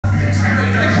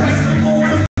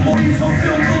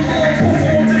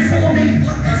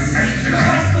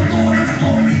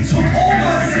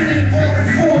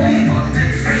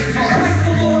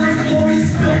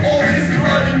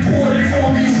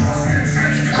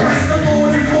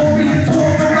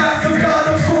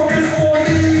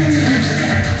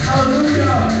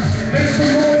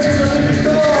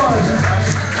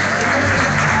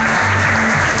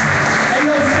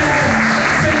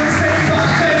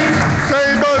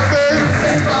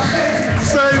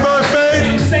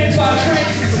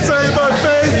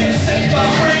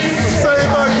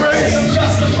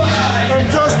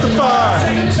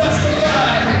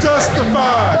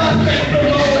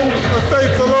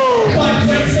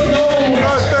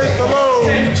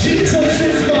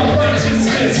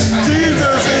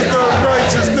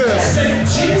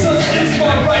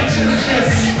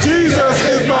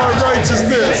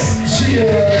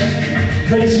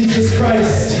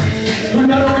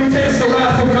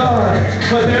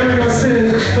but bearing our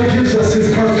sin, but gives us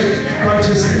his perfect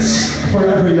righteousness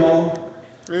forever, y'all.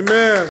 Amen.